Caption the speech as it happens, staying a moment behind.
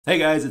Hey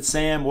guys, it's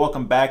Sam.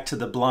 Welcome back to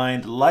The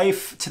Blind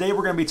Life. Today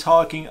we're going to be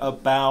talking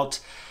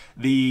about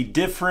the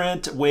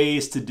different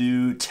ways to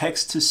do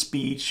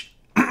text-to-speech.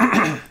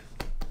 It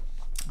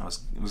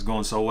was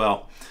going so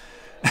well.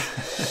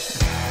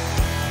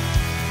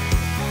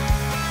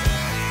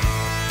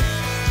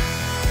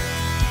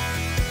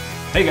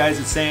 Hey guys,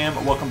 it's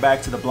Sam. Welcome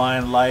back to The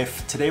Blind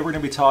Life. Today we're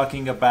going to be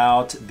talking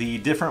about the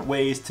different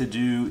ways to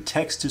do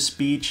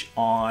text-to-speech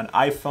on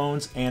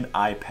iPhones and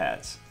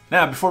iPads.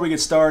 Now, before we get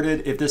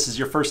started, if this is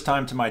your first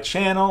time to my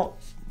channel,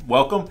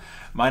 welcome.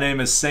 My name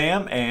is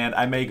Sam and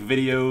I make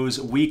videos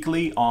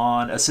weekly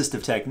on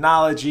assistive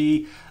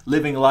technology,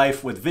 living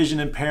life with vision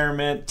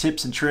impairment,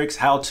 tips and tricks,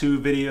 how-to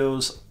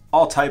videos,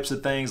 all types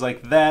of things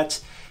like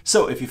that.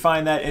 So if you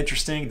find that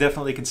interesting,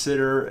 definitely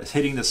consider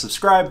hitting the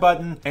subscribe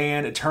button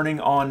and turning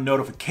on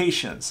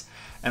notifications.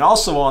 And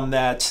also on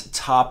that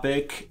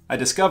topic, I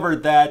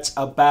discovered that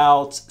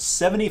about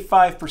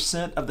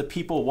 75% of the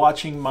people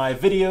watching my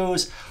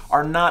videos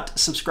are not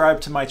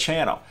subscribed to my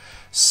channel.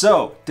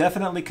 So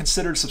definitely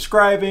consider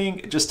subscribing.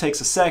 It just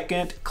takes a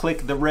second.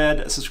 Click the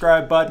red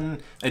subscribe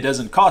button. It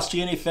doesn't cost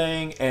you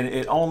anything and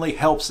it only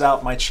helps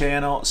out my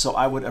channel, so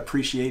I would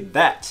appreciate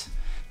that.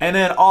 And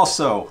then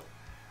also,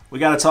 we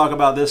got to talk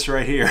about this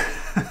right here.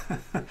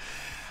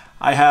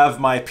 I have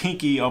my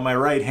pinky on my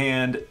right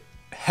hand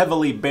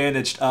heavily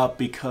bandaged up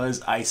because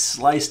I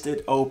sliced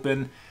it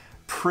open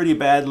pretty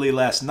badly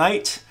last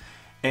night.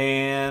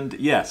 And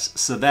yes,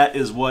 so that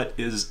is what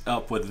is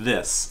up with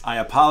this. I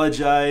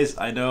apologize.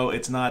 I know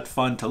it's not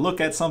fun to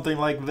look at something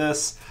like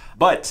this,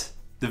 but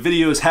the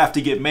videos have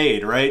to get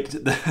made, right?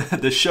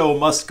 The show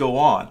must go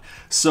on.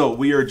 So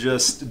we are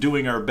just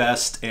doing our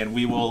best and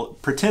we will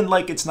pretend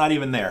like it's not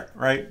even there,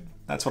 right?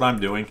 That's what I'm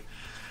doing.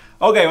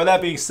 Okay, with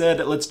that being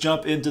said, let's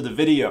jump into the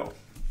video.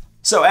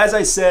 So as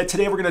I said,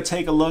 today we're going to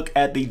take a look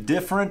at the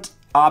different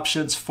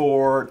options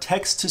for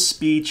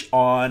text-to-speech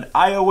on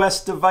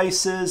iOS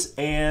devices,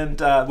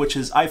 and which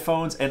is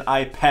iPhones and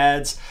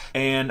iPads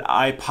and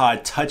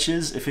iPod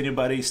touches, if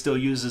anybody still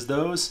uses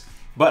those.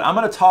 But I'm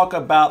going to talk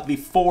about the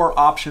 4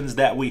 options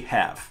that we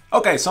have.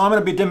 Okay, so I'm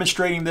going to be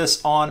demonstrating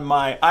this on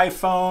my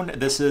iPhone.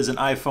 This is an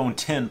iPhone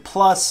 10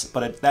 Plus,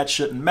 but that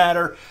shouldn't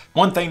matter.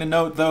 One thing to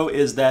note though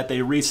is that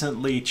they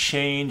recently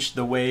changed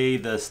the way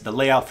the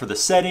layout for the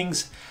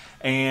settings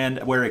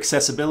and where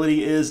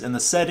accessibility is in the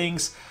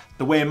settings.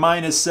 The way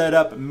mine is set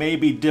up may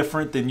be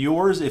different than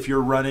yours if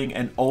you're running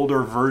an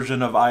older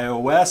version of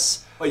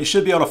iOS, but you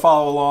should be able to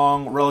follow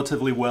along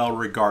relatively well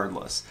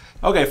regardless.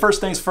 Okay, first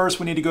things first,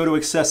 we need to go to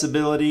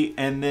accessibility,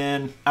 and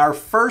then our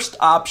first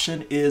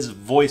option is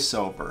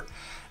VoiceOver,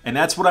 and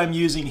that's what I'm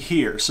using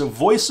here. So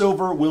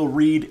VoiceOver will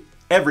read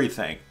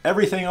everything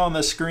on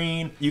the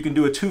screen. You can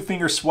do a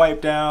 2-finger swipe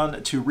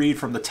down to read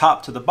from the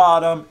top to the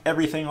bottom,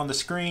 everything on the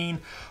screen,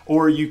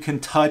 or you can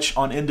touch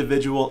on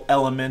individual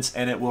elements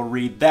and it will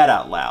read that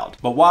out loud.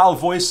 But while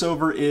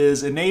VoiceOver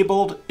is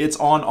enabled, it's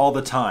on all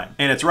the time.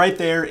 And it's right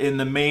there in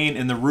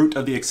the root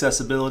of the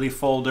accessibility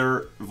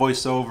folder,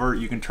 VoiceOver.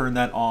 You can turn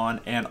that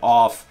on and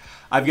off.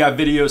 I've got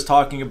videos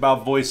talking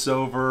about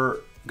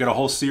VoiceOver. We've got a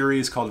whole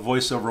series called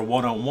VoiceOver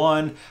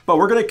 101, but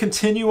we're going to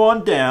continue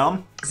on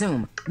down.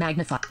 Zoom,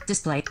 magnify,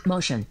 display,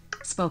 motion,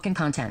 spoken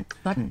content,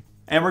 button.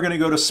 And we're going to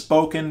go to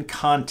spoken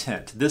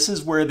content. This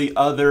is where the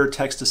other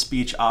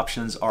text-to-speech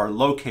options are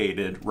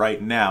located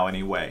right now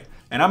anyway.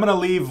 And I'm going to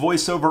leave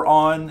VoiceOver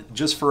on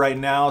just for right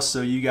now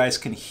so you guys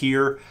can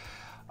hear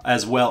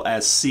as well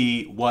as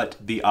see what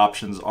the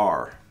options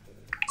are.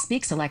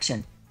 Speak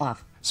selection,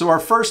 off. So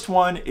our first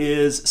one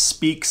is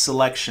speak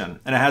selection,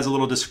 and it has a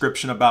little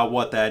description about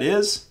what that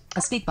is.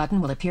 A speak button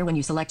will appear when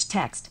you select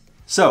text.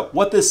 So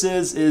what this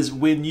is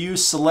when you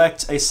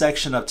select a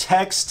section of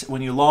text,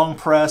 when you long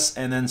press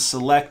and then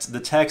select the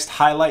text,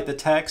 highlight the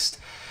text,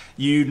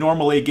 you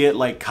normally get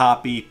like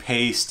copy,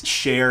 paste,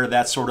 share,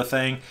 that sort of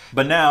thing.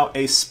 But now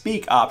a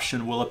speak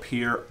option will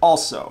appear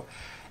also.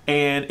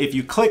 And if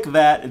you click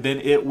that,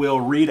 then it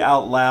will read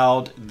out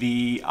loud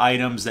the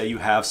items that you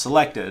have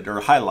selected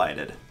or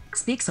highlighted.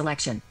 Speak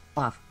selection,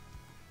 off.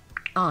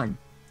 On.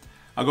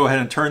 I'll go ahead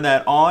and turn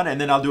that on, and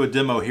then I'll do a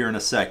demo here in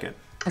a second.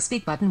 A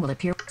speak button will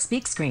appear.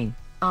 Speak screen,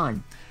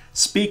 on.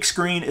 Speak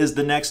screen is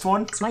the next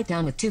one. Swipe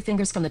down with 2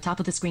 fingers from the top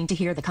of the screen to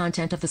hear the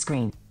content of the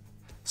screen.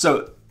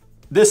 So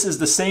this is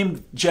the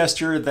same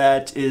gesture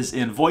that is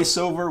in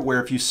VoiceOver,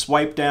 where if you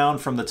swipe down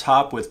from the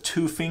top with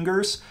 2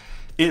 fingers,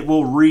 it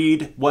will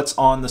read what's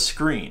on the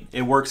screen.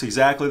 It works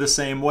exactly the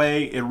same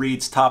way. It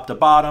reads top to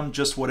bottom,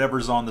 just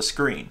whatever's on the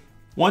screen.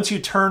 Once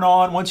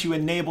you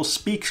enable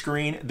speak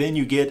screen, then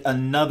you get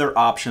another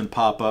option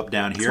pop up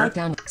down here. Swipe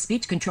down,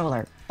 speech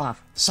controller,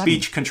 off.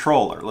 Speech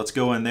controller. Let's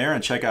go in there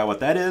and check out what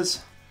that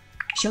is.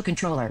 Show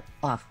controller,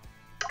 off.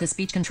 The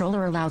speech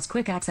controller allows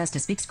quick access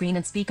to speak screen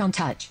and speak on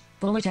touch.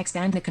 Bullet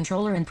expand the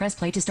controller and press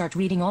play to start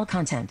reading all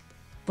content.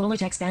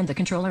 Bullet expand the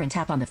controller and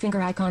tap on the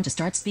finger icon to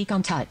start speak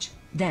on touch.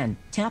 Then,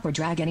 tap or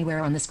drag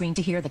anywhere on the screen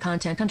to hear the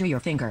content under your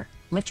finger.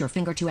 Lift your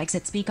finger to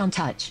exit speak on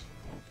touch.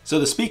 So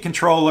the speak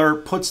controller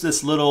puts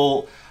this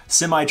little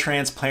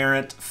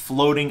semi-transparent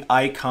floating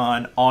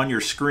icon on your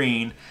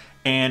screen,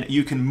 and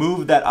you can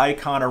move that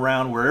icon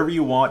around wherever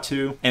you want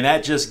to, and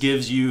that just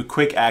gives you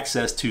quick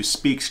access to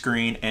speak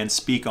screen and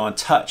speak on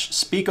touch.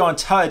 Speak on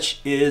touch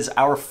is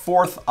our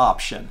fourth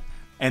option,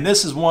 and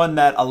this is one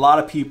that a lot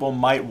of people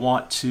might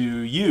want to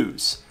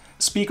use.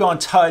 Speak on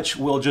touch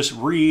will just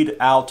read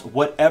out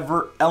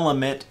whatever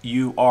element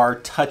you are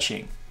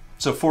touching.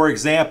 So for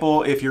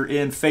example, if you're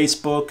in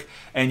Facebook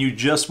and you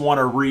just want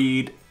to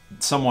read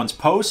someone's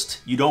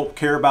post, you don't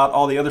care about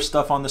all the other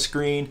stuff on the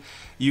screen,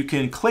 you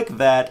can click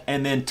that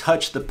and then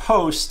touch the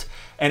post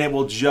and it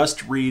will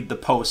just read the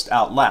post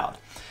out loud.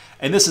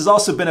 And this is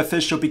also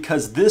beneficial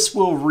because this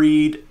will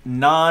read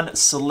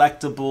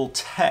non-selectable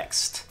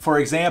text. For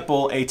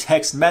example, a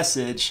text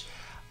message,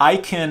 I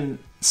can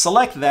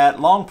select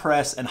that, long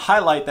press, and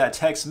highlight that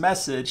text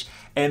message,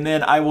 and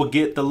then I will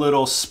get the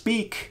little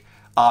speak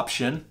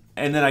option,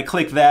 and then I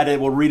click that, it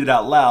will read it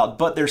out loud.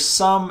 But there's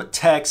some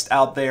text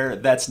out there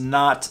that's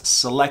not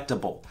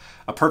selectable.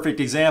 A perfect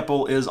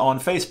example is on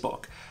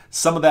Facebook.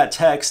 Some of that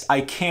text,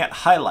 I can't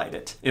highlight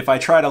it. If I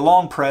try to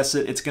long press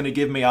it, it's going to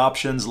give me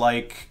options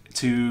like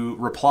to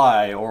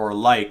reply or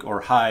like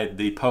or hide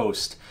the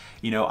post.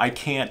 You know, I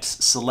can't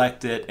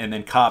select it and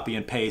then copy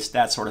and paste,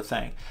 that sort of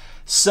thing.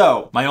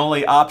 So my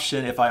only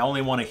option, if I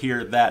only want to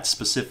hear that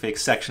specific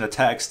section of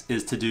text,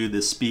 is to do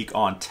the speak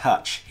on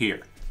touch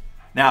here.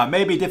 Now, it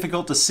may be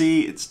difficult to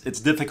see, it's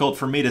difficult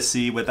for me to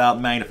see without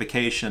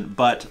magnification,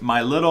 but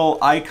my little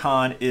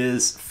icon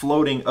is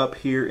floating up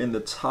here in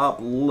the top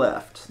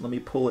left. Let me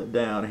pull it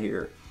down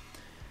here.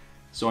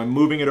 So I'm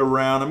moving it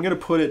around. I'm going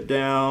to put it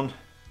down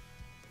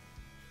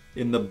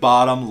in the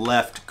bottom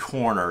left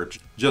corner,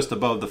 just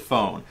above the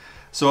phone.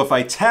 So if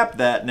I tap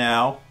that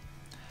now,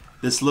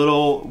 this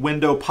little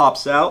window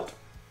pops out,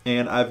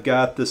 and I've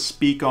got the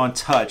speak on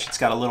touch. It's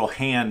got a little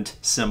hand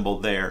symbol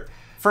there.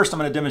 First, I'm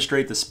going to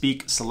demonstrate the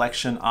speak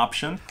selection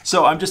option.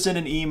 So I'm just in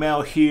an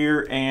email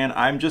here, and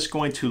I'm just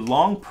going to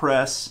long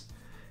press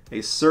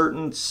a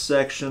certain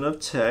section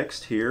of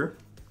text here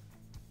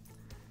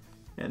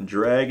and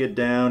drag it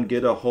down,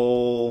 get the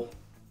whole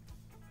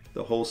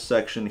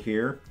section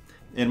here.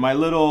 And my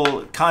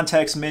little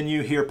context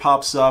menu here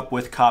pops up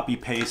with copy,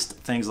 paste,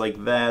 things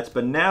like that.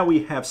 But now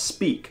we have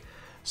speak.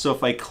 So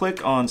if I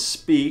click on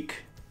speak,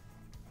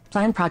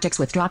 Plan projects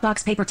with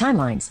Dropbox paper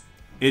timelines.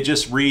 It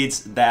just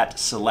reads that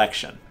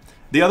selection.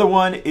 The other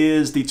one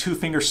is the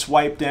two-finger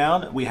swipe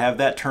down. We have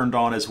that turned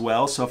on as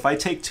well. So if I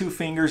take two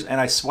fingers and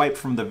I swipe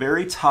from the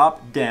very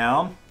top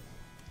down,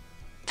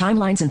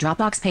 Timelines in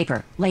Dropbox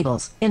paper,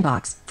 labels,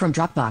 inbox, from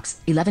Dropbox,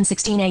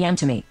 11:16 a.m.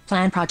 to me.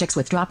 Plan projects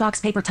with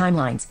Dropbox paper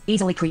timelines,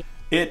 easily create.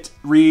 It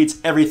reads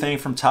everything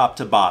from top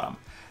to bottom.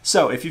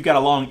 So if you've got a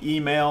long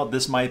email,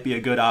 this might be a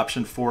good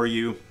option for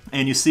you.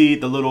 And you see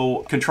the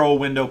little control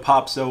window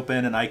pops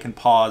open, and I can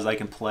pause, I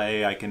can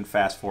play, I can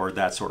fast forward,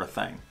 that sort of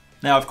thing.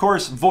 Now, of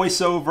course,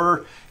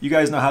 VoiceOver, you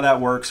guys know how that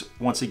works.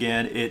 Once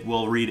again, it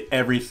will read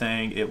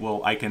everything.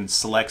 I can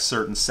select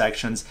certain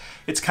sections.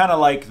 It's kind of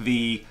like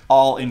the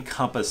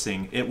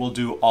all-encompassing. It will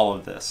do all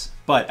of this.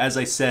 But as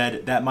I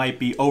said, that might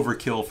be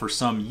overkill for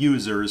some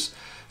users,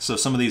 so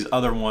some of these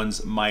other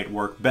ones might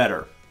work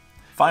better.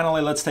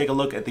 Finally, let's take a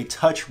look at the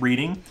touch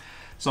reading.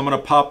 So I'm going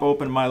to pop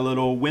open my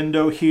little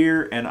window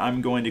here, and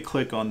I'm going to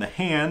click on the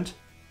hand.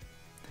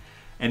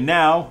 And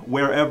now,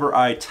 wherever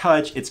I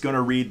touch, it's going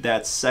to read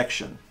that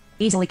section.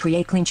 Easily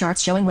create clean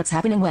charts showing what's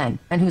happening when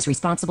and who's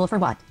responsible for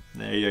what.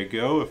 There you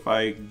go. If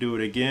I do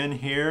it again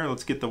here,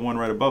 let's get the one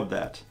right above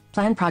that.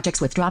 Plan projects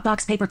with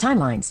Dropbox paper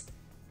timelines.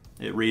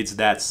 It reads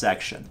that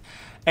section.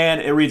 And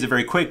it reads it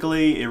very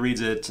quickly. It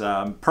reads it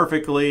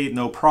perfectly,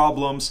 no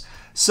problems.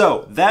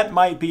 So that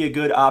might be a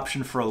good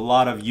option for a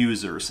lot of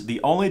users. The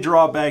only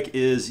drawback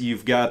is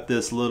you've got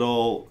this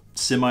little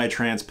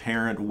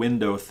semi-transparent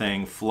window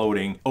thing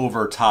floating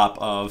over top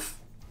of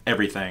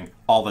everything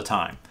all the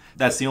time.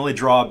 That's the only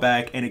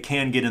drawback, and it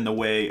can get in the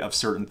way of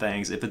certain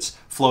things. If it's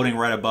floating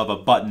right above a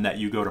button that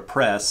you go to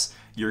press,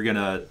 you're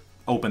gonna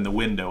open the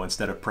window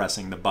instead of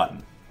pressing the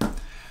button.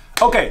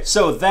 Okay,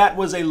 so that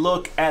was a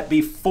look at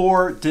the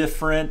 4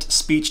 different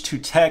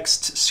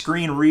speech-to-text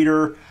screen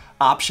reader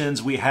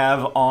options we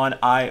have on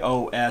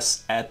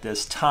iOS at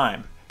this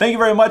time. Thank you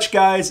very much,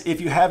 guys. If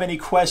you have any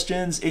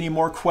questions, any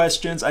more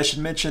questions, I should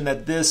mention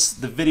that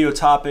the video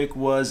topic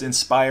was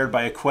inspired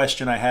by a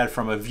question I had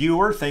from a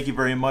viewer. Thank you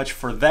very much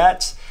for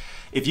that.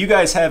 If you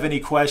guys have any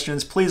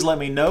questions, please let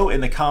me know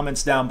in the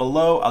comments down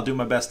below. I'll do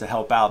my best to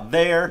help out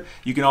there.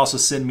 You can also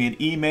send me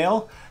an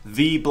email,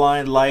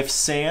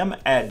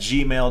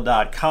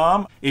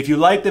 theblindlifesam@gmail.com. If you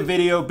like the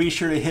video, be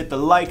sure to hit the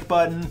like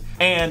button.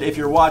 And if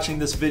you're watching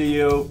this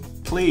video,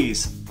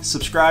 please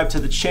subscribe to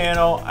the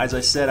channel. As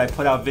I said, I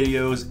put out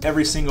videos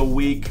every single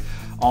week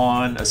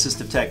on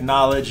assistive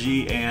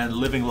technology and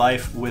living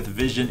life with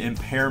vision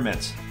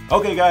impairment.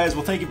 Okay guys,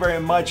 well thank you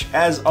very much.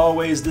 As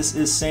always, this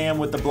is Sam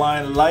with The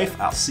Blind Life.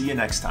 I'll see you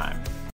next time.